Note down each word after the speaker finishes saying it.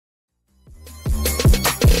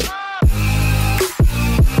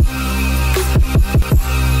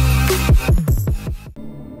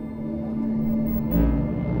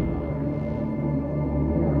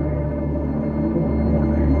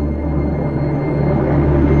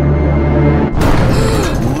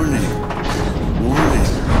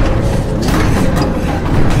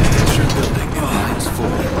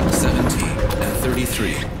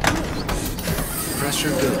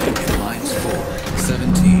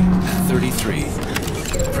33.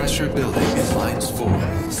 Pressure building in lines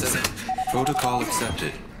 4, 7. Protocol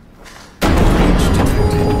accepted. Breach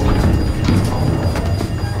detected.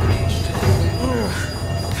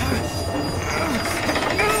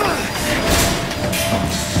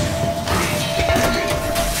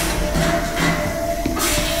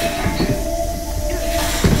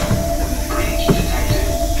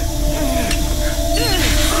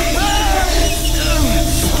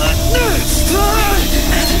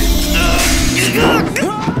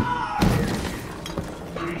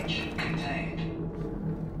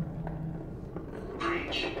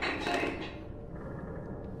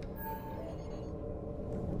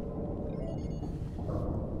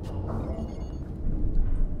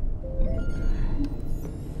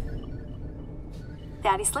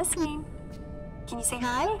 Daddy's listening. Can you say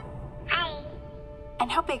hi? Hi.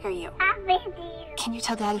 And how big are you? How big are you? Can you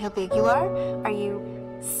tell Daddy how big you are? Are you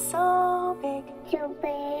so big? So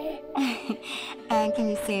big. And can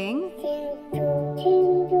you sing?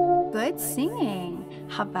 Tingle. Good singing.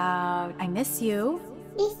 How about I miss you?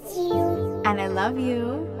 Miss you. And I love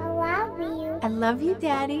you. I love you. I love you,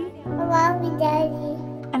 Daddy. I love you, Daddy.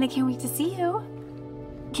 And I can't wait to see you.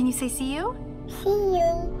 Can you say see you? See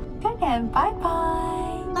you. Good, and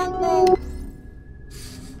bye-bye. Bye-bye.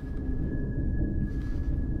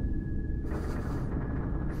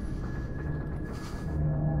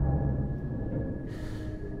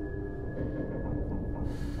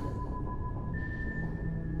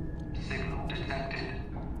 Signal detected.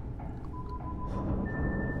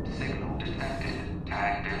 Signal detected.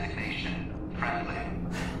 Tag designation friendly.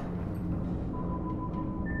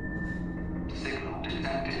 Signal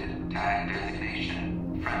detected. Tag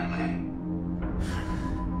designation friendly.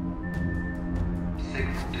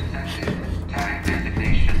 Signal detected. Tag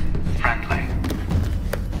designation friendly.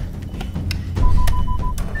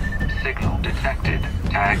 Signal detected.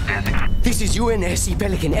 Tag designation. This is UNSC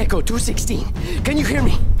Pelican Echo 216. Can you hear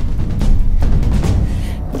me?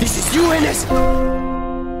 This is UNS...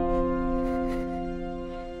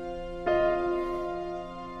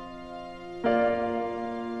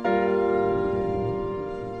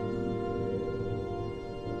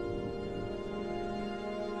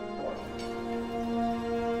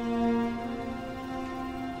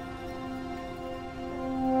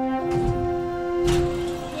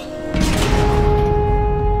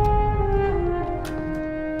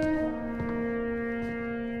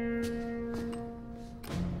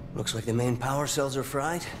 Looks like the main power cells are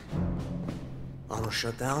fried. Armor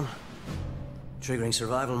shut down. Triggering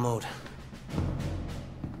survival mode.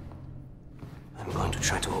 I'm going to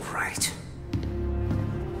try to overwrite.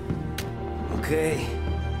 Okay.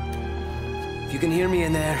 If you can hear me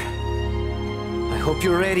in there, I hope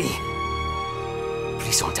you're ready.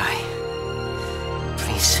 Please don't die.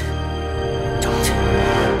 Please don't die.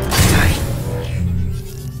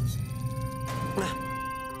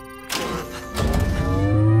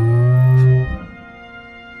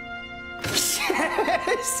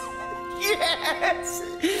 Yes! Yes!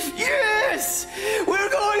 Yes! We're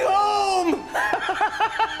going home!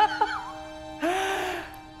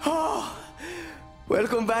 Oh,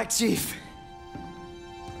 welcome back, Chief.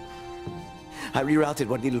 I rerouted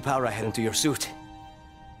what little power I had into your suit.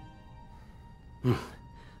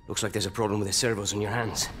 Looks like there's a problem with the servos in your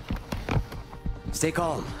hands. Stay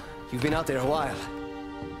calm. You've been out there a while.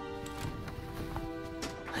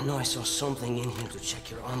 I know I saw something in here to check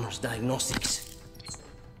your armor's diagnostics.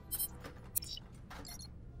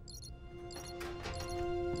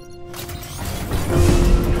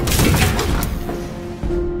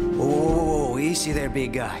 Whoa, easy there,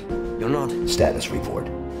 big guy. You're not... Status report.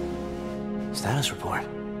 Status report?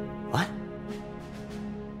 What?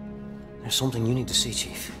 There's something you need to see,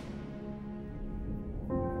 Chief.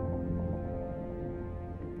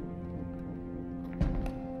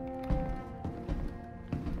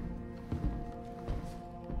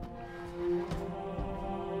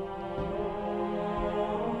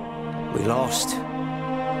 We lost.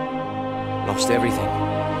 Lost everything.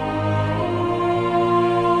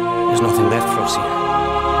 There's nothing left for us here.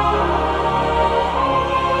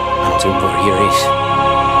 I don't think we're here is.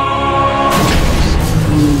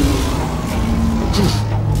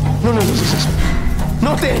 No.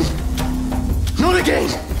 Not then! Not again!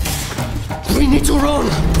 We need to run!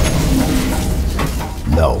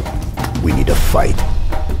 No. We need to fight.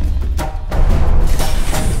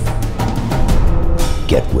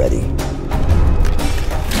 Get ready.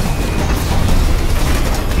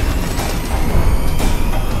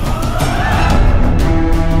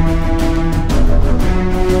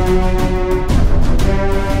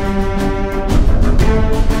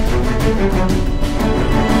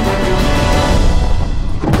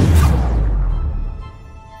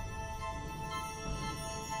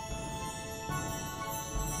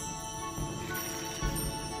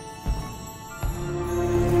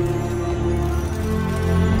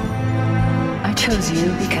 chose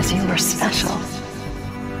you because you were special.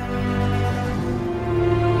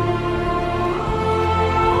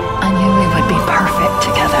 I knew we would be perfect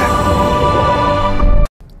together.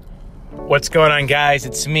 What's going on, guys?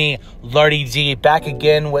 It's me, Lardy D, back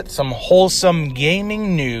again with some wholesome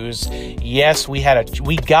gaming news. Yes, we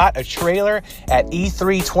got a trailer at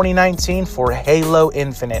E3 2019 for Halo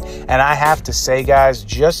Infinite, and I have to say, guys,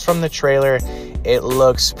 just from the trailer, it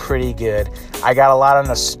looks pretty good. I got a lot of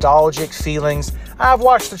nostalgic feelings. I've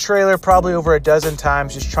watched the trailer probably over a dozen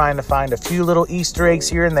times, just trying to find a few little Easter eggs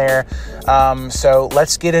here and there. So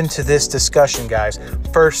let's get into this discussion, guys.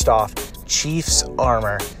 First off, Chief's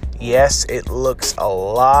armor. Yes, it looks a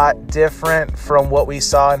lot different from what we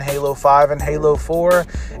saw in Halo 5 and Halo 4.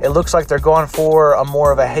 It looks like they're going for a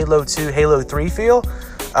more of a Halo 2, Halo 3 feel.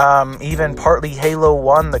 Even partly Halo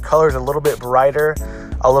 1, the color's a little bit brighter,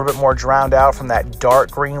 a little bit more drowned out from that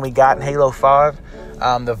dark green we got in Halo 5.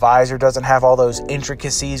 The visor doesn't have all those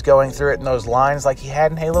intricacies going through it and those lines like he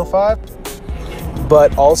had in Halo 5.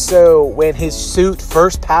 But also, when his suit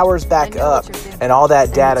first powers back up and all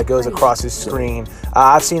that data goes across his screen,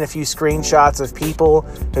 I've seen a few screenshots of people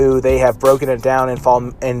who they have broken it down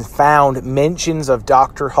and found mentions of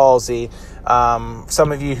Dr. Halsey.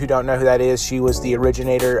 Some of you who don't know who that is, she was the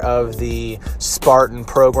originator of the Spartan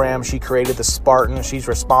program. She created the Spartan. She's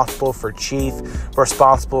responsible for Chief,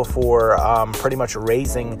 responsible for pretty much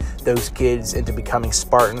raising those kids into becoming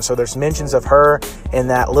Spartans. So there's mentions of her in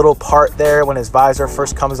that little part there when his visor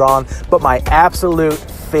first comes on. But my absolute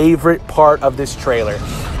favorite part of this trailer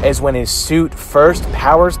is when his suit first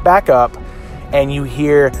powers back up and you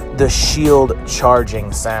hear the shield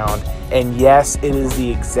charging sound. And yes, it is the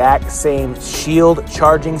exact same shield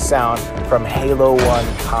charging sound from Halo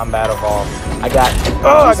 1 Combat Evolved. I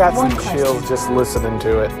got some chills just listening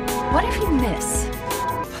to it. What if you miss?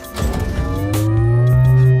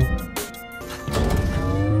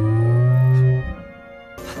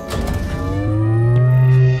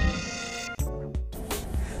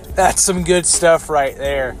 That's some good stuff right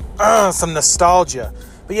there. Some nostalgia.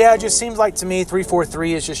 But yeah, it just seems like to me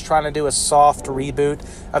 343 is just trying to do a soft reboot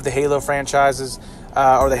of the Halo franchises,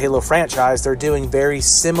 or the Halo franchise. They're doing very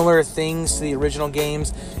similar things to the original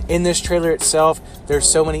games. In this trailer itself, there's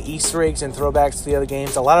so many Easter eggs and throwbacks to the other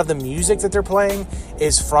games. A lot of the music that they're playing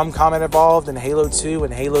is from Combat Evolved and Halo 2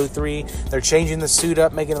 and Halo 3. They're changing the suit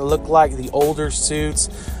up, making it look like the older suits.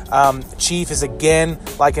 Chief is again,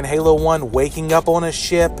 like in Halo 1, waking up on a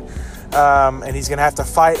ship. And he's going to have to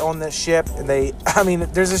fight on this ship. And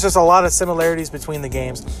there's just a lot of similarities between the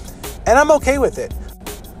games. And I'm okay with it.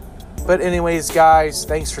 But anyways, guys,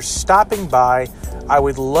 thanks for stopping by. I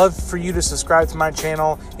would love for you to subscribe to my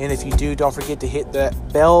channel. And if you do, don't forget to hit that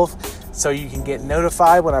bell so you can get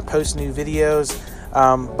notified when I post new videos.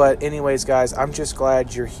 But anyways, guys, I'm just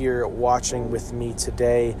glad you're here watching with me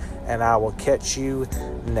today. And I will catch you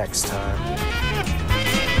next time.